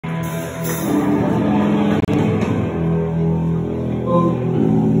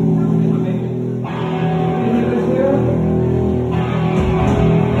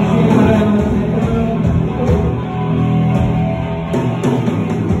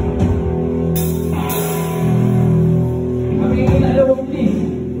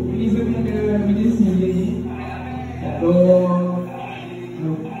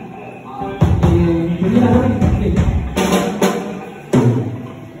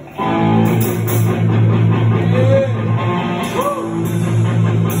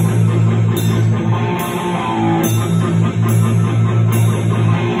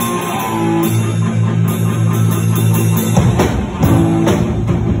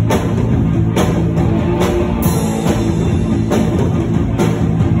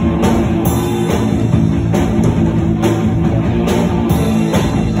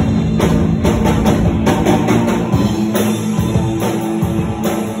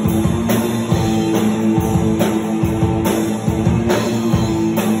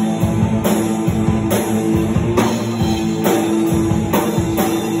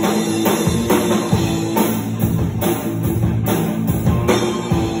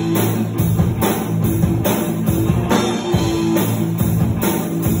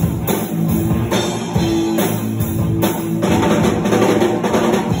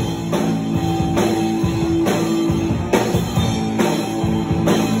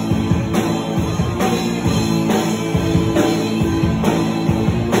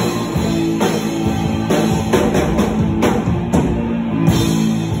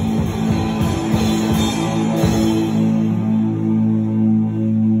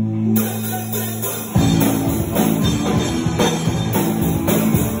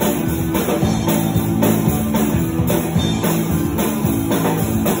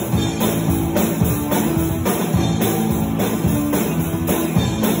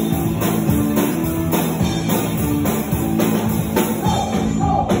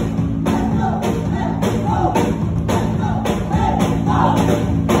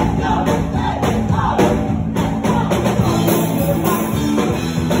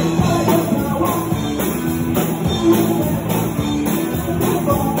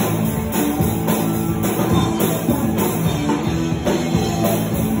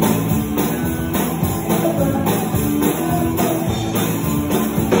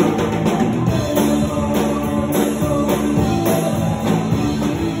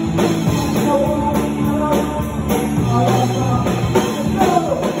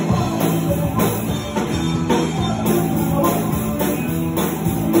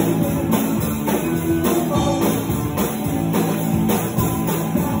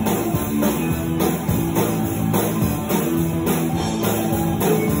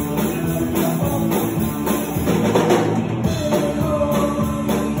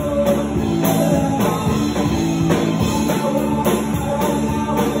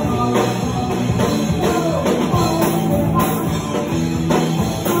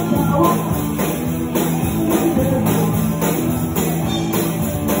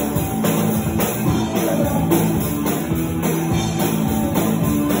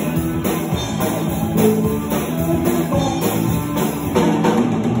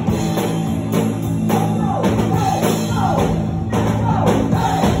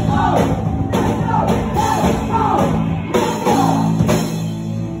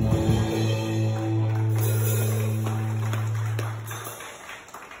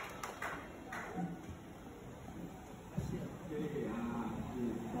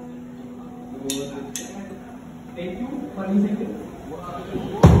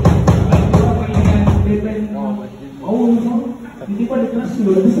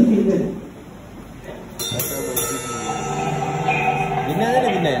Bina ada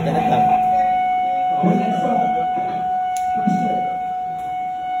bina tak datang.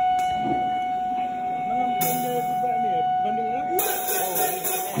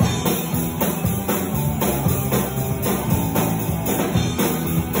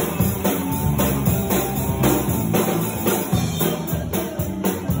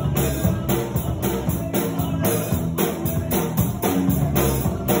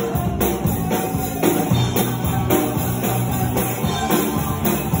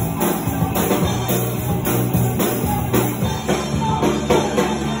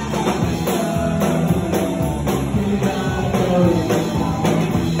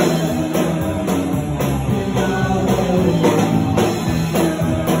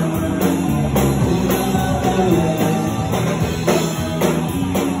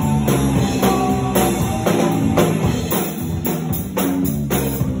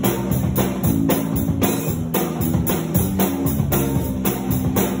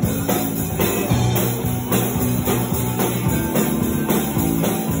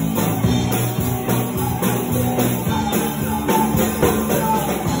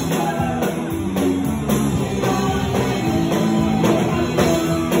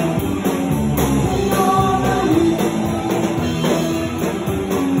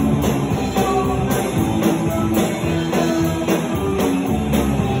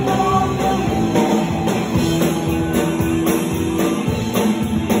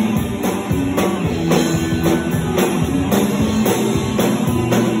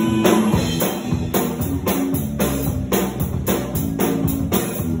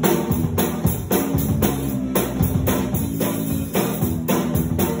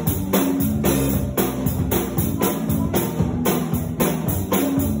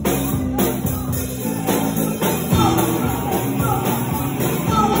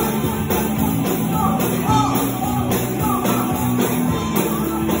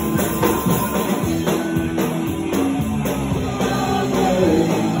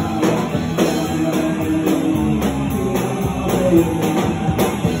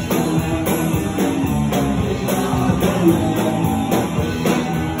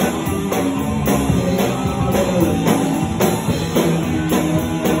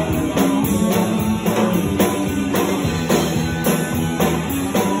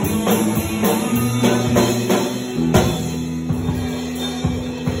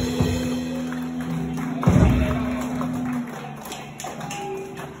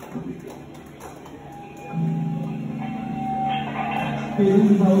 Okay,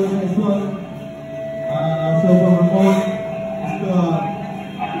 this is our next one. So from our phone, it's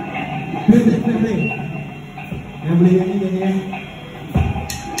play. Yang boleh nyanyi.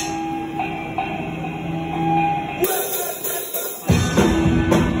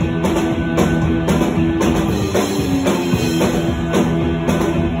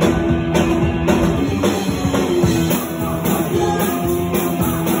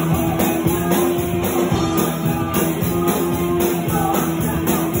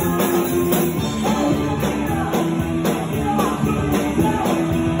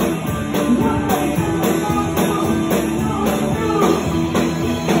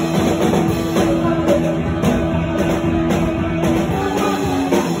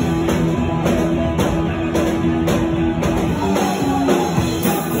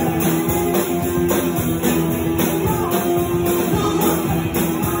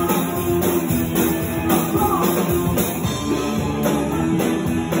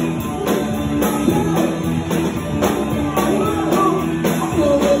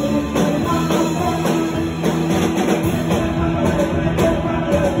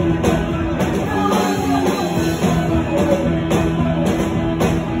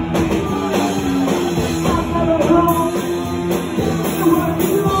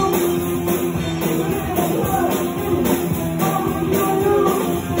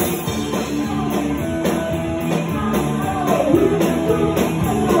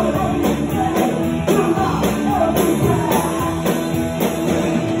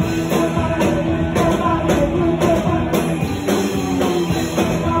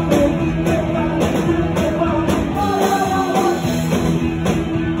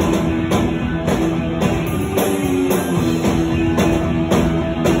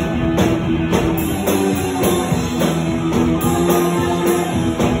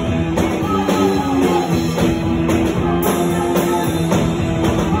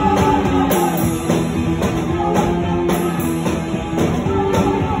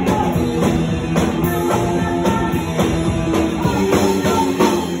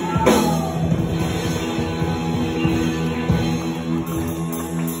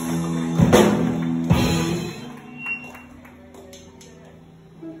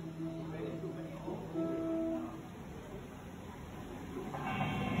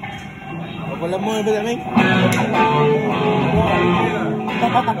 Berapa lama tu tak main?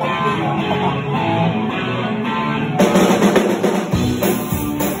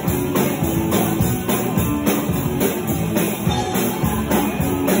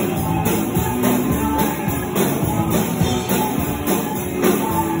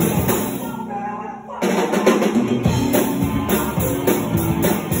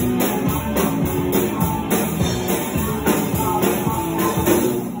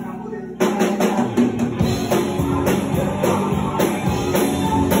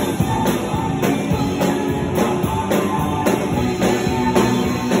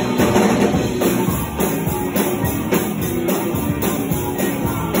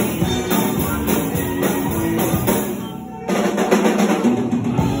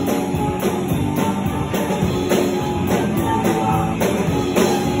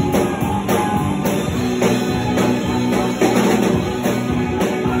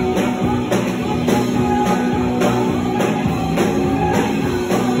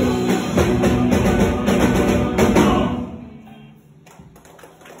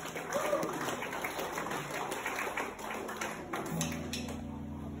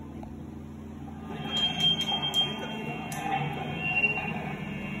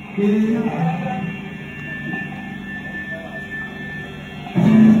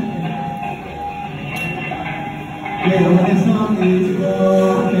 Okay, our next song is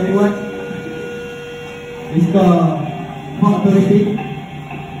for anyone. It's called Hot Terrific.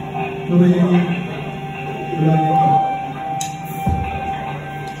 Coba nyanyi. Ulang nyanyi.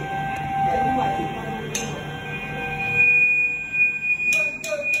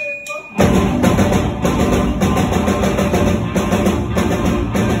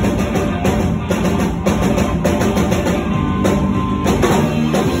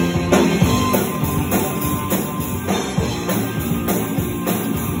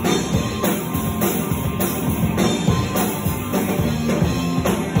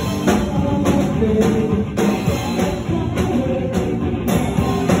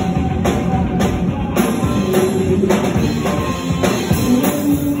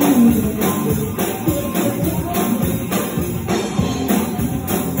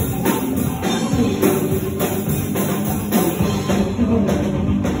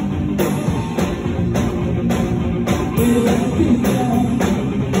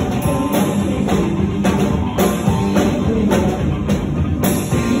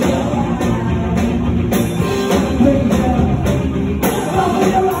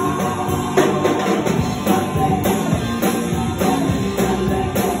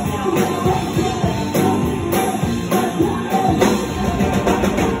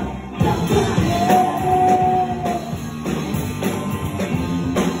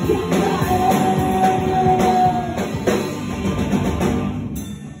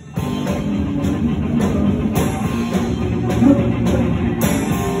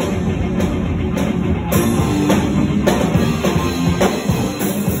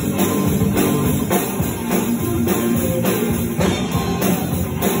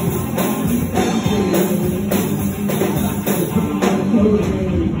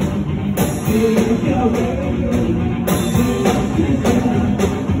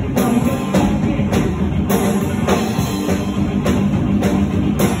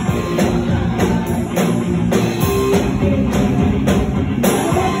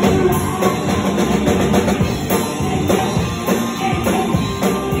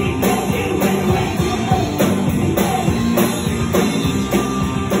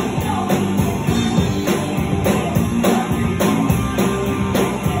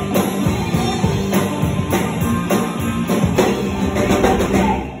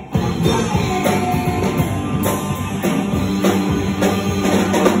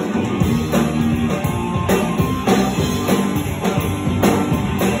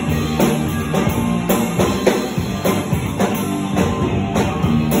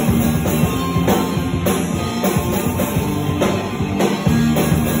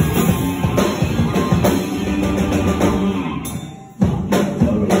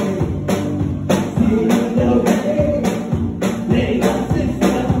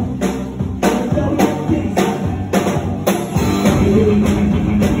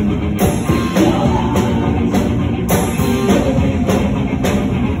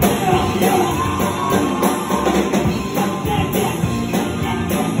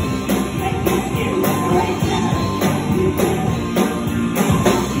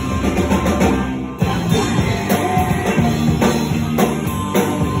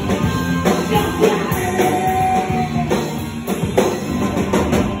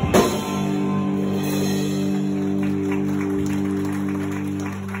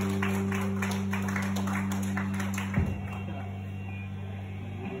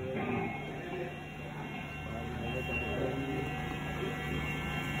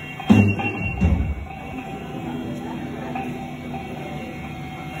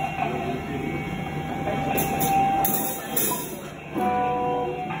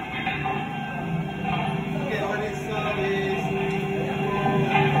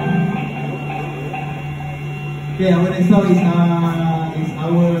 Okay, our next song is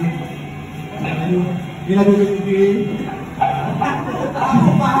our ini lagu kedua.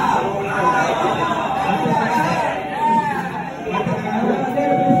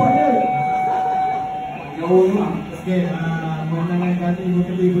 Okay, menangan kami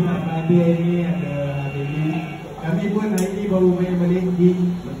mungkin ibu nak ada ini ada ini. Kami pun hari ini baru main balik di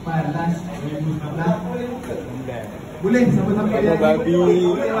lepas last 2019. Boleh sama-sama ya. Babi.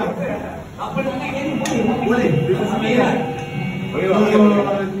 Boleh.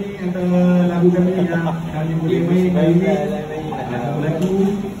 Ini antara lagu kami yang kami boleh main hari ini. Lagu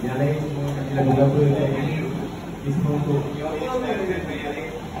yang lain lagu apa lagi? Ini semua untuk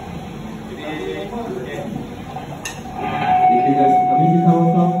kami di song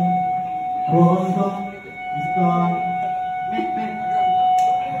song Beska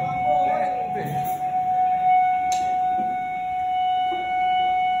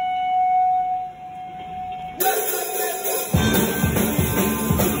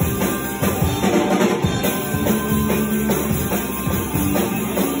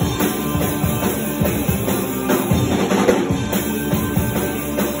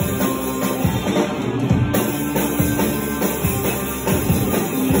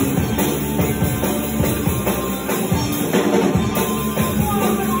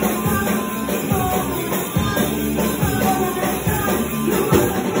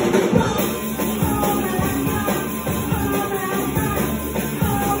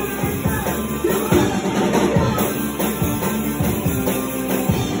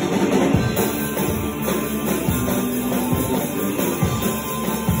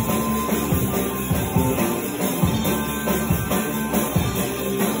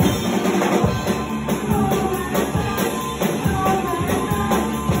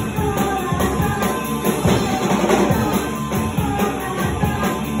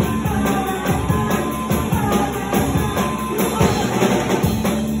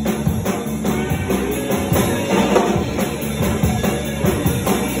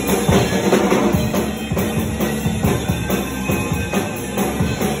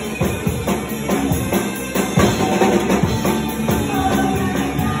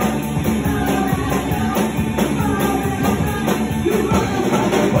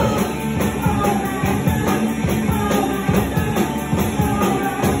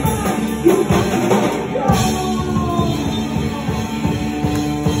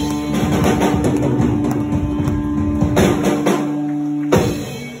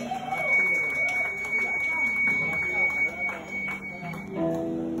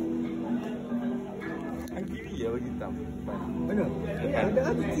Mana? Ada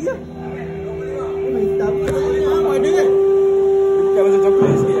apa sih ya? Hitam. Ada kan? Bukan macam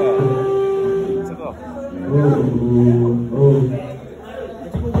coklat sikit lah. Cerah.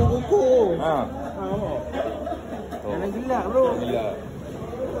 Macam buku-buku. Jangan gelap bro. Gelap.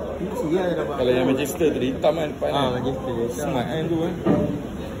 Kalau yang Manchester tadi hitam kan depan kan. Manchester. Smart kan tu kan.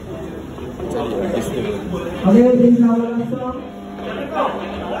 Cari Manchester. Okay, please now langsung.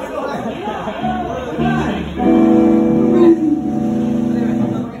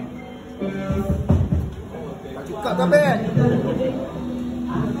 Cakap tak Ben?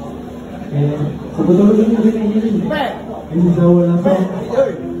 Sebetulnya ini. Ini jauh langsung.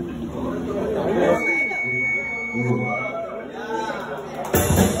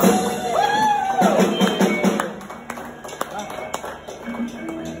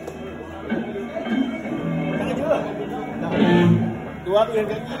 Dua tu yang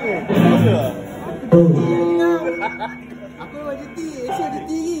kaki ni. Aku memang GT, Asia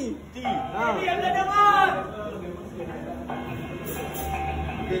GT ni.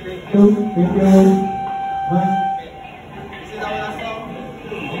 Thank you. Bye.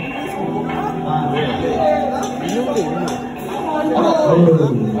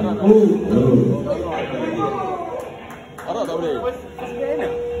 Arak tak boleh.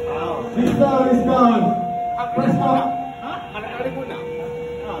 Diskon. Beska. Anak-anak dia punah.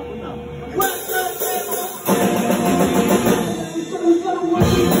 Punah.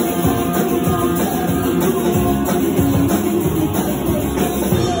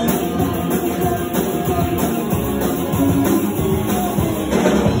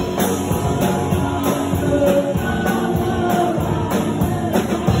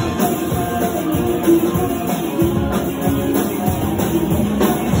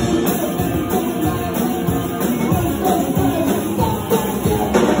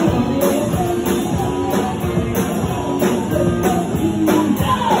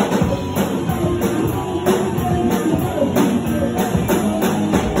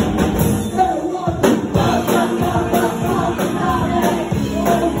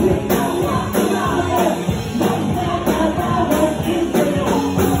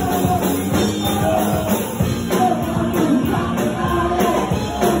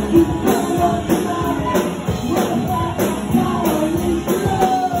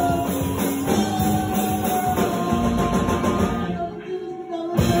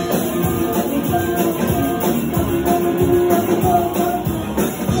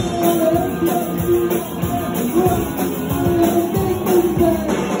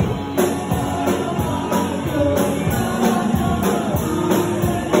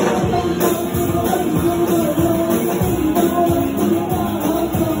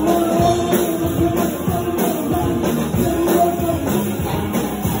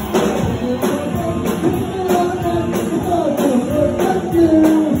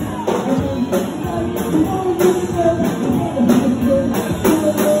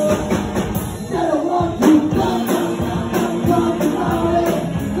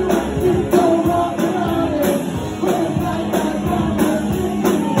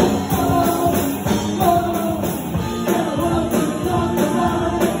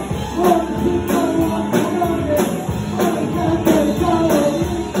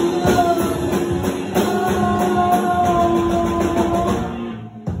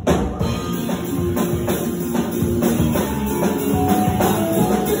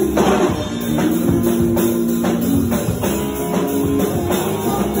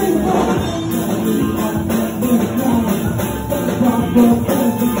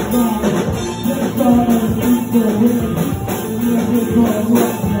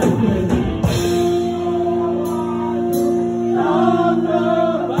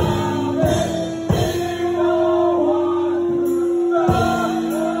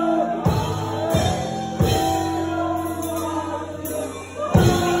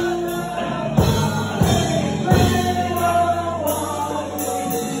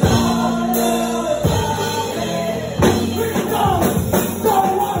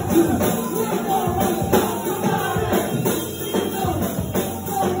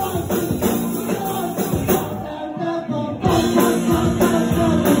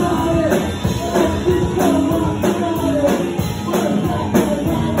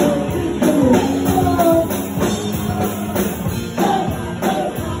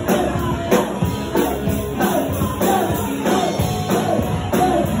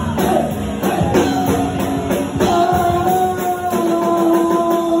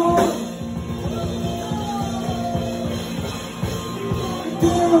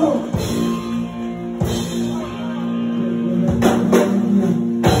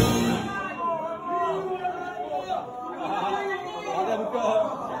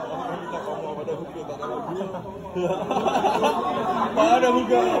 Parah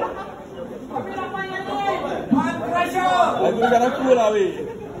muka. Man Krusher. Aku dekat aku lah weh.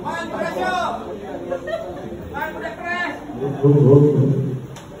 Man Krusher. Man budak keras.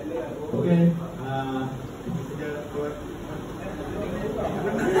 Okay.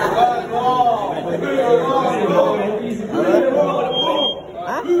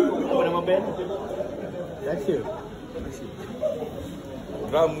 Apa nama band? Krusher.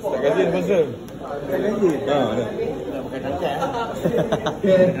 Drum tak gaji sponsor. Tak gaji? Dah. Bukan rangkai.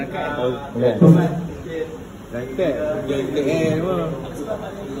 Okay. Rangkai. Geng-geng semua.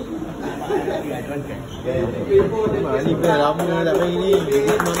 Ni dah lama tak main ni.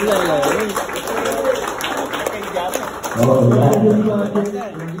 19 lah ni.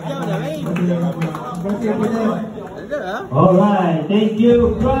 Alright, thank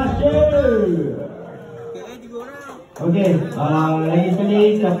you, Krusher. Okay, lagi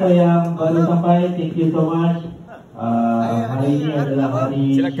sekali siapa yang baru sampai, thank you so much. Hari ini adalah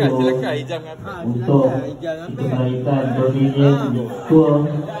hari Silakan hijab dengan untuk kita meraihkan Dominion Tour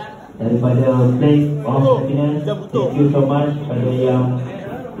daripada Place of Happiness. Thank you so much pada yang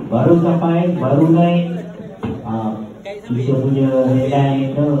baru sampai, baru naik. Kita punya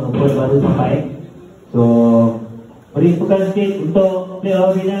headline pun baru sampai. So, beri tepukan sikit untuk Place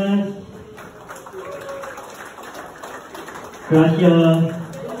of Happiness, Krusher,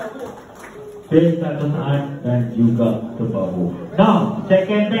 Beska Saad dan juga Tebabo. Now,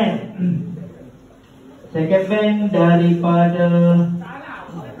 second band. Second band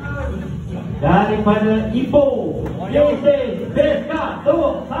daripada Ipoh. Yes.